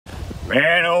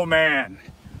Man, oh man,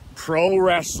 pro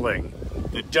wrestling,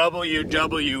 the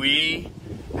WWE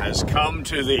has come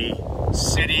to the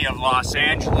city of Los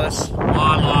Angeles,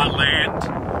 La La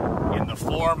Land, in the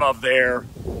form of their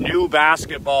new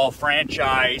basketball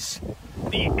franchise,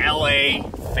 the LA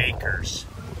Fakers.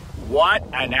 What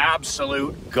an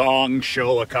absolute gong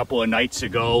show a couple of nights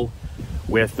ago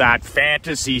with that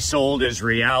fantasy sold as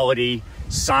reality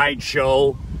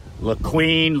sideshow, La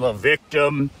Queen, La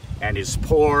Victim, and his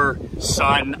poor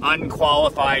son,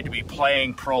 unqualified to be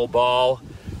playing pro ball.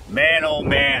 Man, oh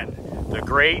man, the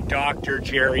great Dr.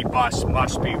 Jerry Buss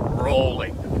must be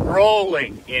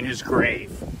rolling in his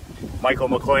grave. Michael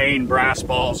McLean,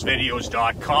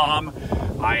 BrassBallsVideos.com.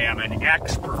 I am an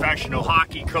ex-professional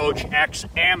hockey coach,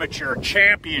 ex-amateur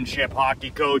championship hockey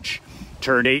coach,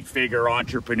 turned 8-figure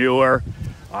entrepreneur.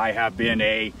 I have been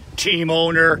a team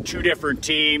owner, 2 different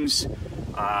teams.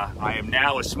 I am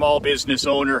now a small business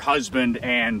owner, husband,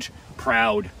 and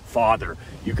proud father.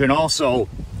 You can also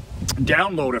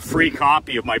download a free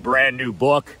copy of my brand new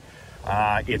book.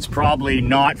 It's probably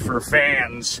not for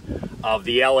fans of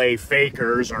the LA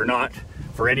Fakers or not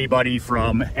for anybody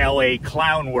from LA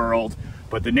Clown World,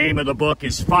 but the name of the book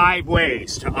is 5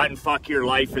 Ways to Unfuck Your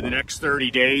Life in the Next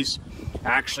 30 Days.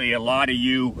 Actually, a lot of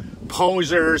you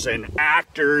posers and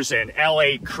actors and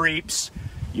LA creeps,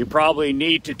 you probably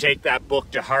need to take that book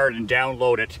to heart and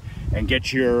download it and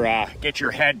get your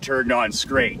head turned on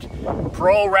straight.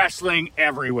 Pro wrestling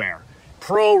everywhere.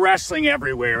 Pro wrestling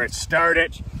everywhere. It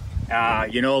started, a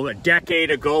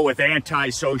decade ago with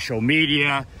anti-social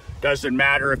media. Doesn't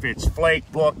matter if it's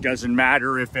flake book, doesn't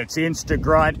matter if it's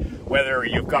Instagram, whether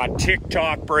you've got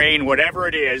TikTok brain, whatever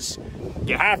it is,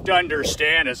 you have to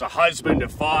understand as a husband, a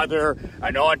father,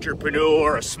 an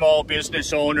entrepreneur, a small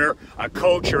business owner, a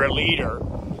coach, or a leader,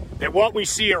 that what we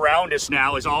see around us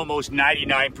now is almost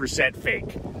 99%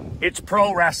 fake. It's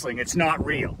pro wrestling, it's not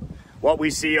real. What we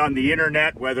see on the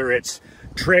internet, whether it's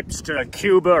trips to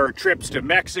Cuba or trips to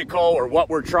Mexico, or what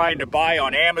we're trying to buy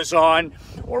on Amazon,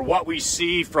 or what we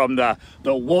see from the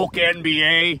woke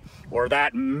NBA, or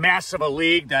that mess of a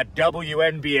league, that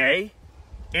WNBA,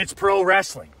 it's pro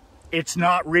wrestling. It's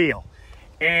not real.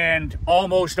 And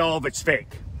almost all of it's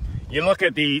fake. You look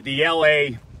at the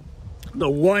LA, the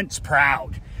once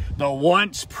proud,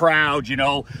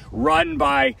 run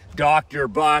by Dr.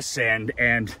 Buss and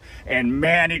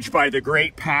managed by the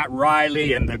great Pat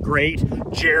Riley and the great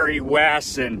Jerry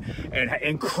West and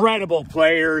incredible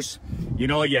players. You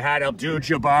know, you had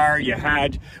Abdul-Jabbar, you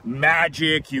had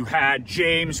Magic, you had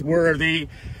James Worthy,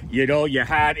 you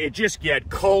had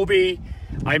Kobe.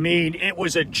 I mean, it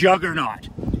was a juggernaut,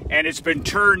 and it's been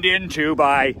turned into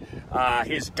by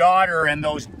his daughter and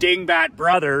those dingbat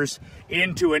brothers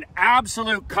into an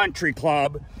absolute country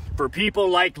club for people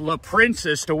like La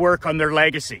Princess to work on their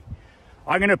legacy.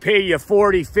 I'm going to pay you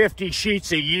 40, 50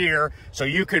 sheets a year so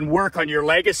you can work on your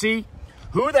legacy.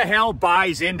 Who the hell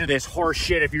buys into this horse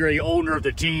shit if you're the owner of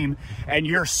the team and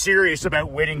you're serious about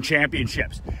winning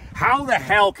championships? How the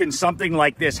hell can something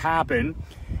like this happen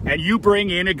and you bring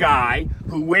in a guy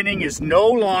who winning is no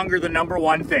longer the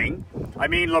 #1 thing? I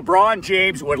mean, Lebron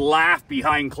James would laugh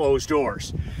behind closed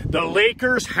doors. The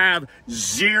Lakers have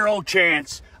 0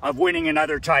 chance of winning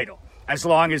another title as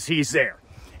long as he's there.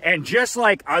 And just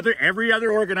like every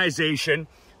other organization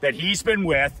that he's been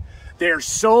with, they're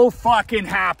so fucking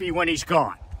happy when he's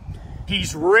gone.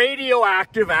 He's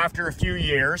radioactive after a few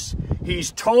years.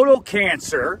 He's total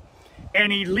cancer.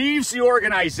 And he leaves the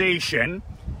organization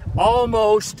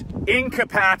almost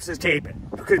incapacitated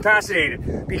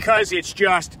because it's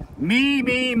just me.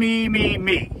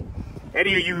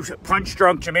 Any of you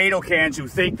punch-drunk tomato cans who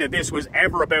think that this was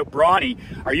ever about Bronny,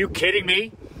 are you kidding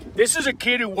me? This is a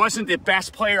kid who wasn't the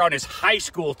best player on his high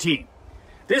school team.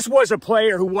 This was a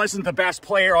player who wasn't the best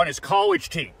player on his college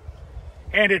team.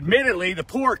 And admittedly, the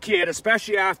poor kid,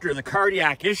 especially after the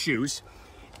cardiac issues,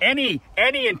 any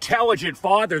intelligent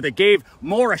father that gave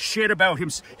more a shit about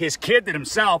his kid than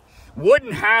himself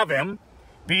wouldn't have him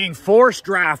being force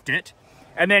drafted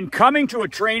and then coming to a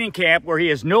training camp where he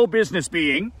has no business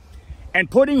being and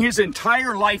putting his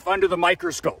entire life under the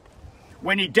microscope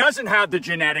when he doesn't have the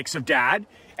genetics of dad,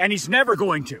 and he's never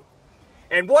going to.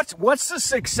 And what's the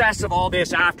success of all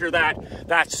this after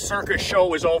that circus show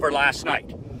was over last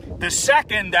night? The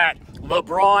second that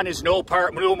LeBron is no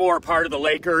more part of the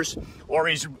Lakers, or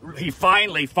he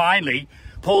finally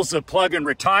pulls the plug and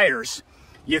retires,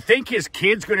 you think his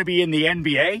kid's going to be in the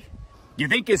NBA? You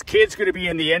think his kid's going to be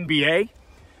in the NBA?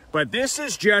 But this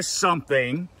is just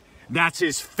something that's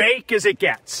as fake as it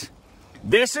gets.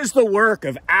 This is the work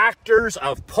of actors,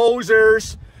 of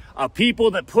posers, of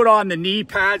people that put on the knee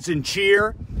pads and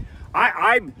cheer.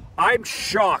 I'm I'm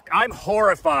shocked. I'm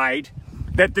horrified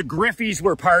that the Griffies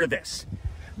were part of this.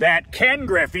 That Ken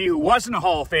Griffey, who wasn't a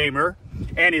Hall of Famer,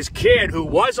 and his kid, who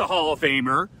was a Hall of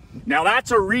Famer, now that's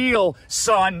a real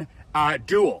son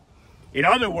duel. In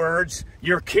other words,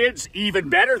 your kid's even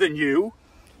better than you.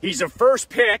 He's a first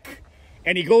pick,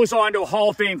 and he goes on to a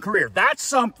Hall of Fame career. That's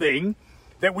something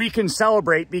that we can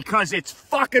celebrate because it's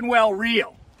fucking well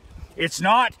real. It's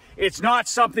not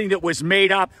something that was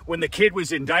made up when the kid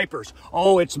was in diapers.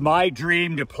 Oh, it's my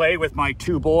dream to play with my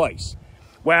two boys.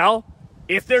 Well,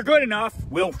 if they're good enough,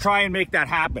 we'll try and make that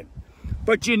happen.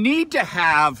 But you need to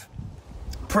have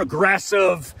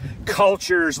progressive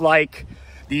cultures like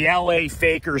the LA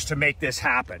Fakers to make this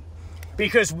happen.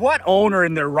 Because what owner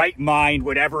in their right mind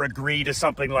would ever agree to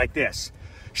something like this?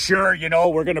 Sure, you know,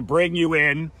 we're going to bring you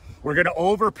in. We're going to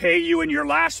overpay you in your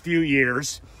last few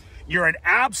years. You're an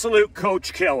absolute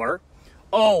coach killer.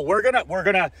 Oh, we're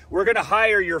gonna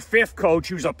hire your fifth coach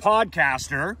who's a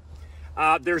podcaster.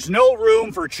 There's no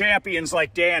room for champions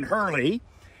like Dan Hurley,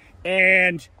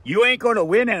 and you ain't going to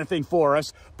win anything for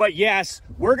us. But yes,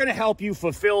 we're going to help you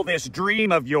fulfill this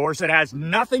dream of yours that has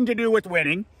nothing to do with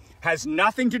winning, has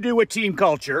nothing to do with team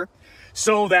culture,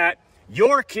 so that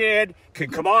your kid can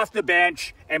come off the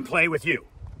bench and play with you.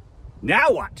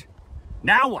 Now what?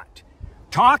 Now what?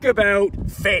 Talk about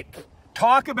fake.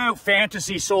 Talk about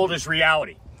fantasy sold as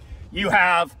reality. You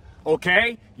have an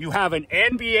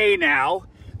NBA now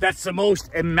that's the most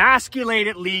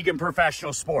emasculated league in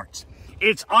professional sports.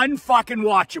 It's unfucking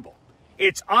watchable.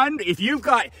 If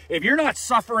you're not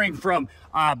suffering from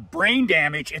brain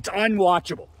damage, it's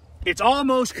unwatchable. It's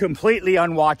almost completely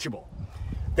unwatchable.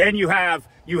 Then you have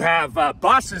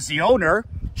Bus as the owner.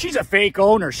 She's a fake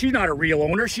owner. She's not a real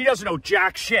owner. She doesn't know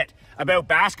jack shit about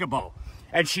basketball.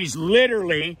 And she's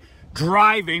literally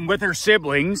driving with her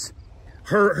siblings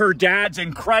her dad's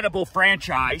incredible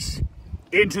franchise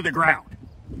into the ground.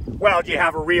 Well, do you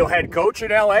have a real head coach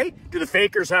in LA? Do the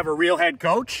Fakers have a real head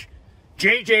coach?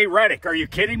 JJ Redick, are you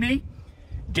kidding me?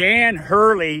 Dan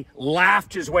Hurley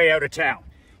laughed his way out of town.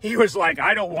 He was like,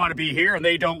 I don't want to be here and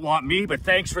they don't want me, but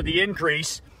thanks for the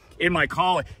increase in my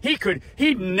call.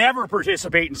 He'd never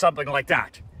participate in something like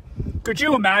that. Could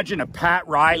you imagine a Pat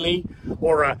Riley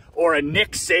or a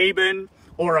Nick Saban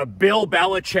or a Bill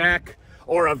Belichick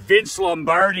or a Vince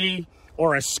Lombardi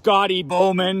or a Scotty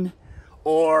Bowman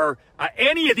or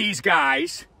any of these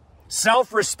guys,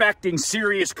 self-respecting,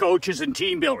 serious coaches and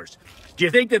team builders? Do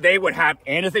you think that they would have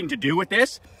anything to do with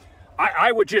this?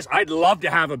 I'd love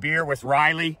to have a beer with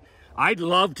Riley. I'd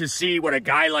love to see what a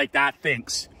guy like that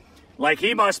thinks. Like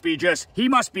he must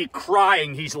be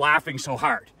crying he's laughing so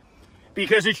hard.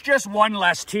 Because it's just one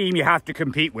less team you have to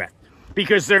compete with.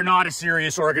 Because they're not a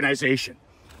serious organization.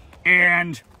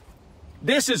 And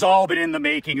this has all been in the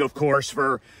making, of course,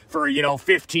 for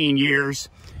 15 years.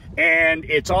 And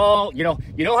it's all, you know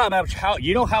how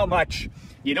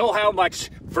much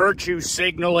virtue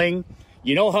signaling,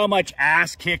 you know how much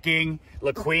ass kicking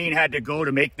LaQueen had to go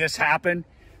to make this happen?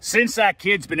 Since that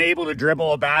kid's been able to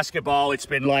dribble a basketball, it's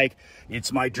been like,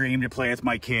 it's my dream to play with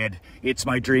my kid. It's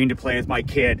my dream to play with my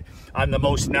kid. I'm the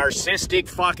most narcissistic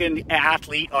fucking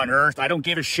athlete on earth. I don't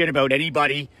give a shit about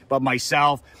anybody but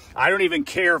myself. I don't even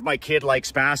care if my kid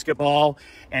likes basketball.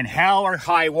 And hell or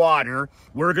high water,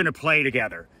 we're going to play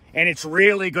together. And it's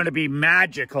really going to be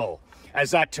magical,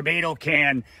 as that tomato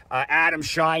can Adam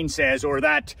Shine says, or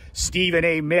that Stephen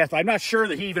A. Myth. I'm not sure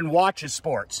that he even watches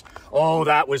sports. Oh,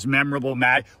 that was memorable,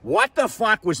 Matt. What the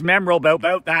fuck was memorable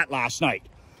about that last night?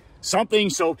 Something,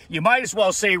 so you might as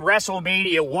well say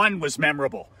WrestleMania 1 was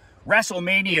memorable.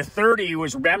 WrestleMania 30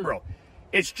 was memorable.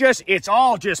 It's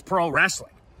all just pro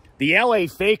wrestling. The LA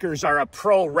Fakers are a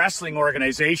pro wrestling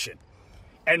organization.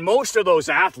 And most of those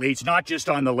athletes, not just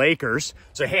on the Lakers,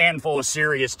 it's a handful of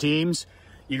serious teams.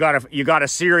 You got a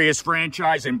serious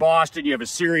franchise in Boston. You have a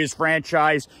serious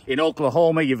franchise in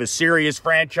Oklahoma. You have a serious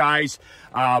franchise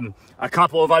a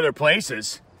couple of other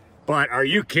places. But are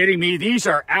you kidding me?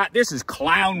 This is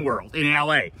clown world in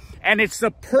LA. And it's the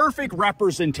perfect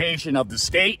representation of the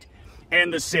state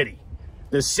and the city.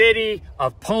 The city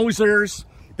of posers,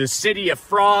 the city of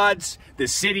frauds, the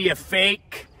city of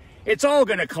fake. It's all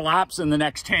going to collapse in the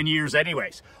next 10 years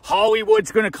anyways.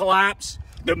 Hollywood's going to collapse.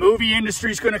 The movie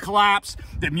industry is going to collapse.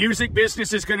 The music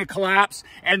business is going to collapse.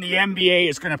 And the NBA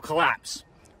is going to collapse.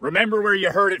 Remember where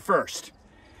you heard it first.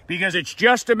 Because it's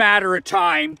just a matter of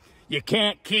time. You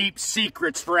can't keep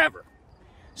secrets forever.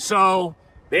 So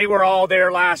they were all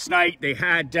there last night. They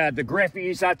had the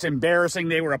Griffies. That's embarrassing.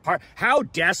 They were a part. How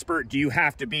desperate do you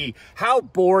have to be? How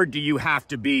bored do you have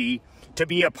to be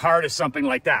a part of something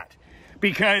like that?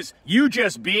 Because you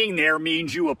just being there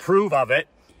means you approve of it.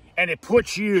 and it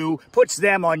puts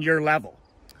them on your level.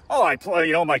 Oh, I play,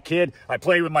 you know, I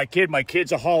play with my kid. My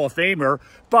kid's a Hall of Famer,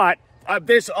 but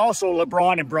this also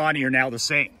LeBron and Bronny are now the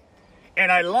same.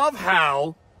 And I love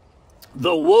how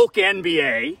the woke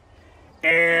NBA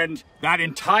and that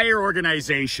entire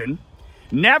organization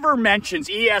never mentions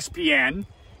ESPN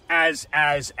as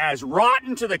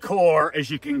rotten to the core as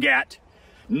you can get.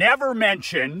 Never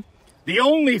mention the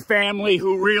only family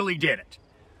who really did it.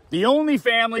 The only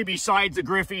family besides the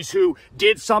Griffeys who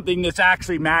did something that's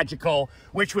actually magical,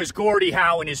 which was Gordie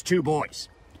Howe and his two boys.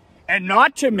 And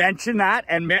not to mention that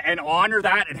and honor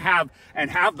that and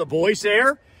have the boys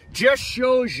there just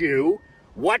shows you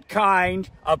what kind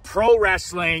of pro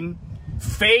wrestling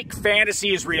fake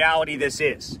fantasy is reality this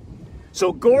is.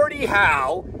 So Gordie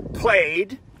Howe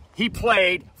played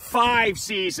 5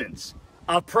 seasons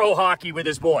of pro hockey with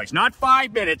his boys. Not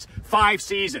 5 minutes, 5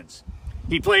 seasons.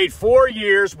 He played 4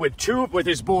 years with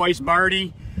his boys,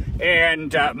 Marty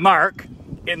and Mark,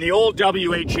 in the old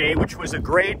WHA, which was a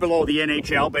grade below the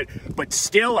NHL, but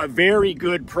still a very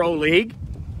good pro league.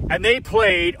 And they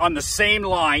played on the same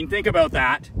line, think about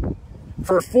that,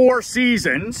 for 4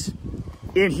 seasons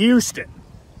in Houston,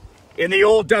 in the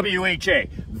old WHA.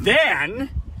 Then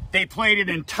they played an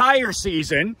entire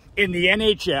season in the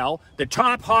NHL, the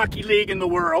top hockey league in the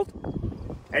world.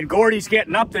 And Gordie's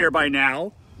getting up there by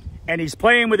now. And he's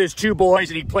playing with his two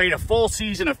boys, and he played a full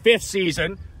season, a 5th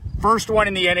season, first one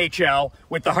in the NHL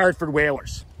with the Hartford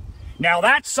Whalers. Now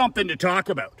that's something to talk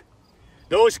about.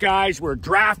 Those guys were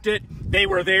drafted. They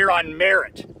were there on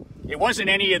merit. It wasn't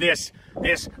any of this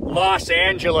Los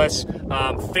Angeles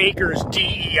fakers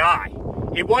DEI.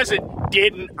 It wasn't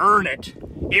didn't earn it.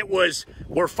 It was,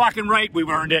 we're fucking right, we've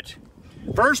earned it.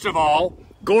 First of all,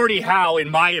 Gordie Howe, in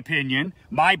my opinion,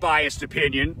 my biased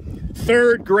opinion,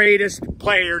 3rd greatest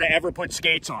player to ever put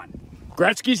skates on.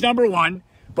 Gretzky's number 1,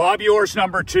 Bob Orr's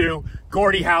number 2,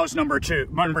 Gordie Howe's number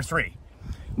 3.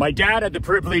 My dad had the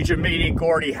privilege of meeting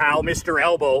Gordie Howe, Mr.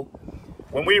 Elbow,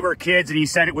 when we were kids, and he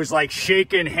said it was like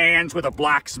shaking hands with a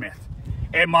blacksmith.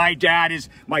 And my dad's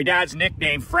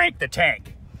nickname, Frank the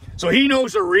Tank. So he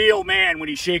knows a real man when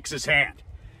he shakes his hand.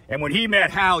 And when he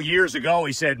met Howe years ago,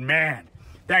 he said, man,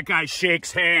 that guy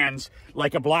shakes hands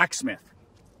like a blacksmith.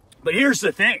 But here's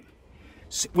the thing.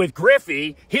 With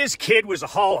Griffey, his kid was a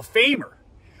Hall of Famer.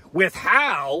 With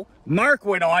Howe, Mark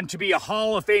went on to be a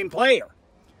Hall of Fame player.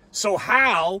 So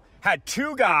Howe had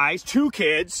 2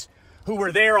 kids, who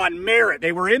were there on merit.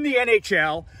 They were in the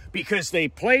NHL because they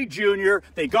played junior,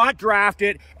 they got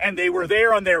drafted, and they were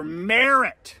there on their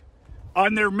merit.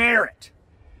 On their merit.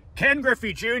 Ken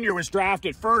Griffey Jr. was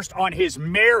drafted first on his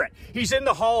merit. He's in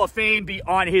the Hall of Fame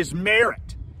on his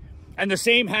merit. And the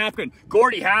same happened.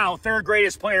 Gordie Howe, 3rd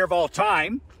greatest player of all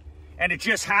time. And it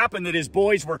just happened that his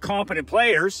boys were competent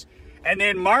players. And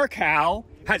then Mark Howe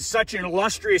had such an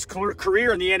illustrious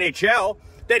career in the NHL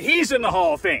that he's in the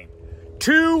Hall of Fame.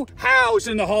 2 Howes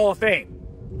in the Hall of Fame.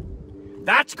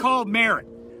 That's called merit.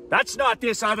 That's not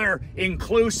this other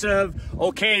inclusive,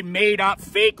 okay, made up,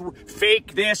 fake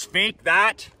this, fake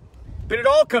that. But it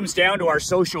all comes down to our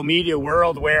social media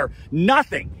world where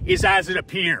nothing is as it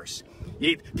appears.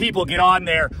 People get on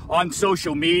there on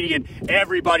social media and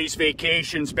everybody's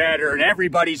vacation's better and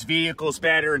everybody's vehicle's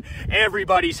better and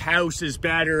everybody's house is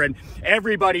better and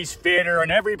everybody's fitter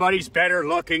and everybody's better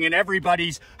looking and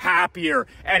everybody's happier.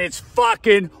 And it's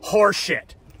fucking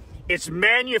horseshit. It's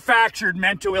manufactured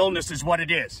mental illness is what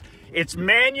it is. It's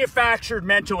manufactured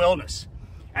mental illness.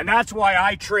 And that's why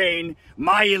I train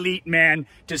my elite men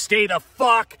to stay the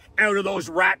fuck out of those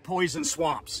rat poison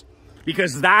swamps.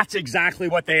 Because that's exactly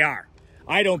what they are.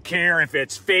 I don't care if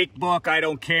it's Facebook. I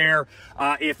don't care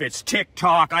if it's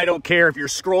TikTok. I don't care if you're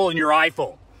scrolling your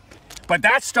iPhone. But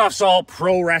that stuff's all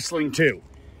pro wrestling too.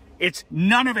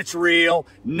 None of it's real,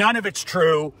 none of it's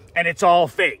true, and it's all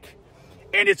fake.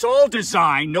 And it's all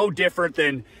designed no different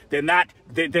than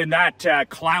that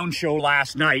clown show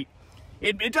last night.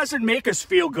 It doesn't make us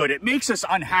feel good. It makes us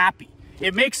unhappy.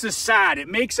 It makes us sad. It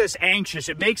makes us anxious.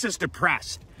 It makes us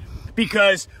depressed.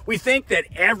 Because we think that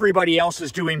everybody else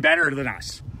is doing better than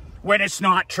us. When it's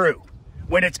not true.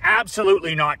 When it's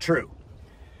absolutely not true.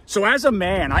 So as a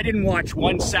man, I didn't watch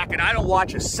 1 second. I don't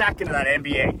watch a second of that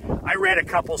NBA. I read a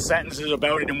couple sentences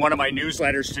about it in one of my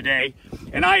newsletters today.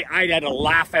 And I had a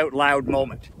laugh out loud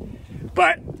moment.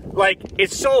 But like,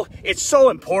 it's so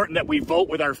important that we vote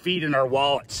with our feet and our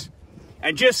wallets.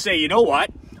 And just say, you know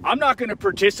what? I'm not going to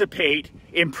participate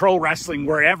in pro wrestling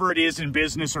wherever it is in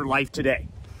business or life today.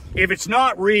 If it's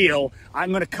not real, I'm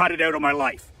going to cut it out of my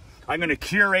life. I'm going to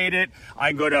curate it.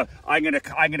 I'm going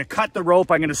to cut the rope.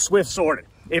 I'm going to swift sword it.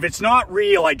 If it's not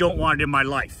real, I don't want it in my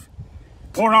life.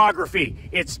 Pornography,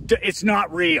 it's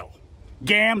not real.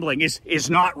 Gambling is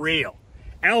not real.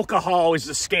 Alcohol is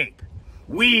escape.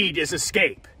 Weed is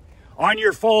escape. On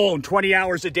your phone 20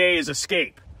 hours a day is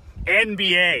escape.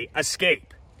 NBA,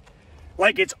 escape.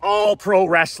 Like, it's all pro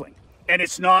wrestling, and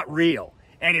it's not real,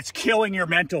 and it's killing your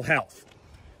mental health.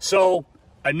 So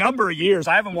a number of years,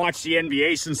 I haven't watched the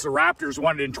NBA since the Raptors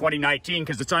won it in 2019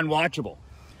 because it's unwatchable.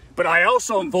 But I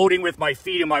also am voting with my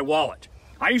feet and my wallet.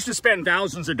 I used to spend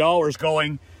thousands of dollars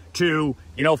going to,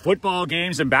 football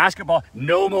games and basketball.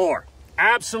 No more.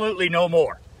 Absolutely no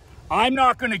more. I'm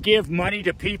not going to give money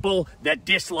to people that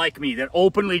dislike me, that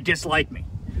openly dislike me.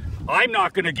 I'm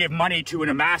not going to give money to an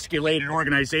emasculated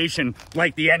organization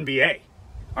like the NBA.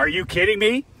 Are you kidding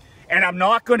me? And I'm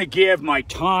not going to give my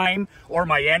time or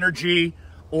my energy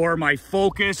or my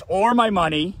focus or my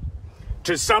money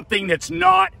to something that's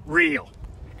not real.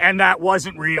 And that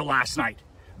wasn't real last night.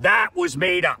 That was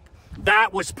made up.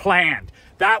 That was planned.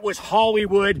 That was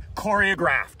Hollywood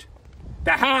choreographed.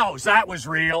 The Hows, that was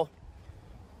real.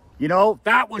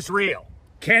 That was real.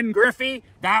 Ken Griffey,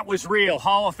 that was real.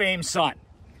 Hall of Fame son.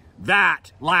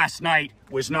 That last night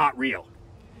was not real.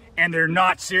 And they're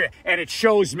not serious. And it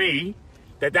shows me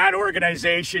that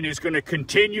organization is going to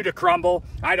continue to crumble.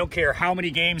 I don't care how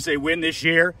many games they win this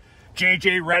year.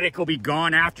 JJ Redick will be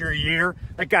gone after a year.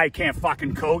 That guy can't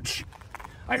fucking coach.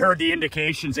 I heard the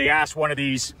indications. They asked one of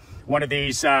these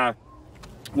guys,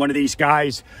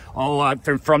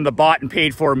 from the bought and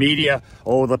paid for media,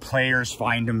 the players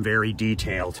find him very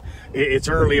detailed. It's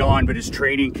early on, but his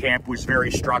training camp was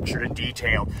very structured and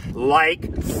detailed.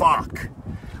 Like fuck.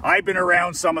 I've been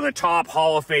around some of the top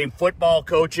Hall of Fame football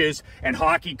coaches and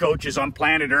hockey coaches on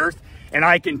planet Earth, and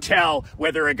I can tell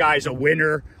whether a guy's a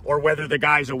winner or whether the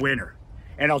guy's a winner.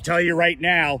 And I'll tell you right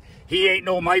now, he ain't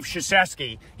no Mike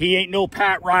Krzyzewski, he ain't no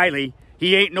Pat Riley,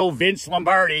 he ain't no Vince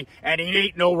Lombardi, and he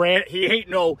ain't no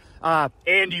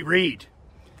Andy Reid.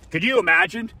 Could you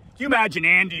imagine? Can you imagine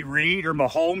Andy Reid or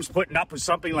Mahomes putting up with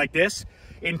something like this?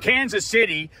 In Kansas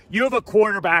City, you have a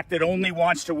quarterback that only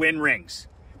wants to win rings.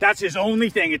 That's his only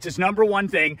thing. It's his number one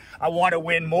thing. I want to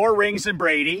win more rings than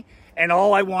Brady, and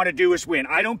all I want to do is win.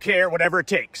 I don't care, whatever it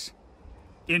takes.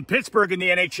 In Pittsburgh in the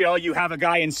NHL, you have a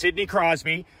guy in Sidney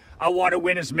Crosby. I want to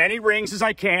win as many rings as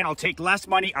I can. I'll take less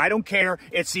money. I don't care.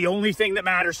 It's the only thing that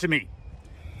matters to me.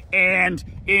 And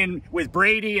with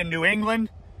Brady in New England,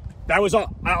 that was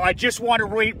all. I just want to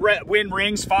win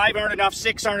rings. 5 aren't enough.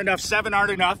 6 aren't enough. 7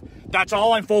 aren't enough. That's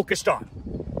all I'm focused on.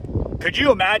 Could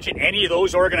you imagine any of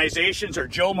those organizations, or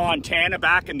Joe Montana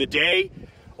back in the day,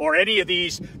 or any of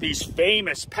these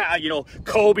famous,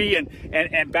 Kobe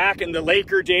and back in the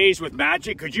Laker days with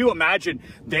Magic? Could you imagine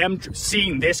them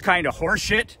seeing this kind of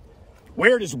horseshit?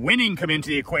 Where does winning come into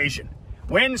the equation?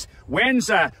 When does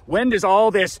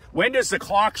the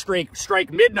clock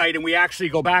strike midnight and we actually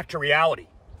go back to reality?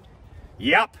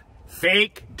 Yep,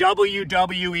 fake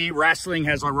WWE wrestling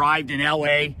has arrived in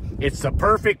LA. It's the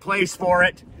perfect place for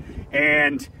it.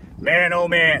 And man, oh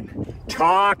man,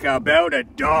 talk about a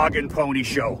dog and pony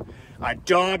show. A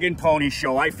dog and pony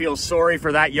show. I feel sorry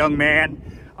for that young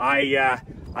man. I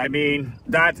mean,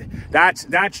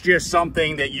 that's just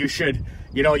something that you should,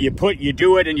 you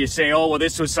do it and you say, oh, well,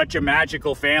 this was such a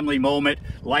magical family moment.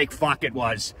 Like fuck it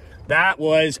was. That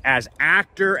was as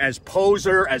actor, as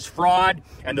poser, as fraud,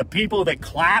 and the people that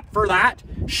clap for that,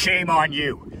 shame on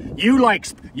you. You like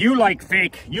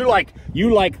fake, you like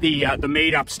the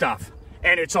made up stuff,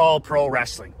 and it's all pro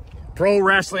wrestling. Pro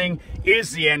wrestling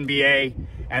is the NBA,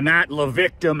 and that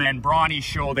LaVictim and Brawny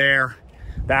show there,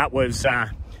 that was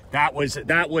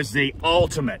the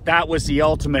ultimate. That was the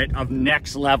ultimate of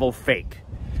next level fake.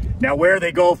 Now where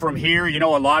they go from here,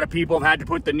 a lot of people have had to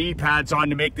put the knee pads on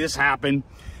to make this happen.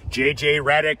 JJ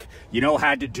Redick,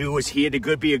 had to do is he had to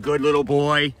be a good little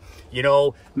boy.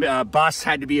 Bus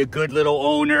had to be a good little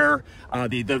owner.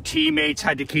 The teammates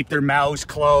had to keep their mouths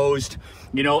closed.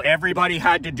 Everybody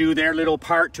had to do their little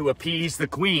part to appease the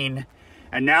queen.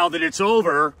 And now that it's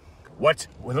over, where's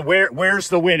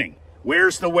the winning?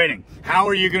 Where's the winning? How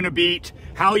are you going to beat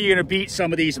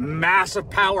some of these massive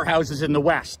powerhouses in the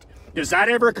West? Does that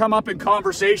ever come up in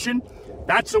conversation?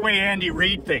 That's the way Andy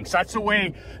Reid thinks. That's the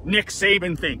way Nick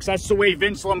Saban thinks. That's the way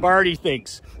Vince Lombardi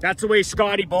thinks. That's the way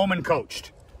Scotty Bowman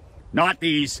coached. Not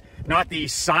these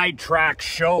sidetrack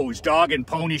shows, dog and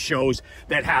pony shows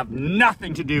that have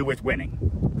nothing to do with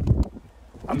winning.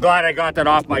 I'm glad I got that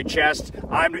off my chest.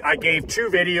 I gave 2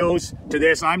 videos to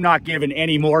this. I'm not giving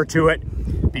any more to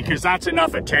it because that's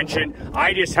enough attention.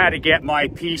 I just had to get my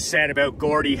piece said about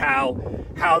Gordie Howe,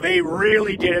 how they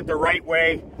really did it the right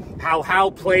way, how Howe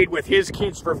played with his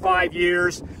kids for 5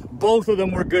 years. Both of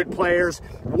them were good players.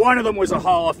 One of them was a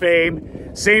Hall of Fame.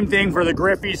 Same thing for the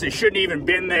Griffies. They shouldn't even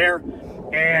been there.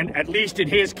 And at least in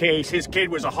his case, his kid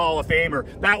was a Hall of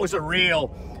Famer. That was a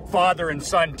real father and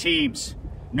son teams,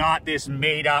 not this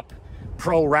made up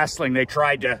pro wrestling they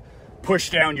tried to push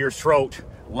down your throat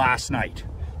last night.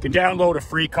 You can download a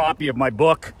free copy of my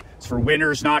book. It's for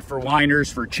winners, not for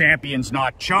whiners, for champions,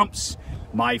 not chumps.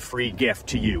 My free gift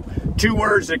to you. 2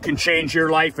 words that can change your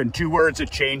life and 2 words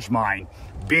that changed mine.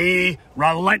 Be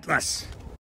relentless.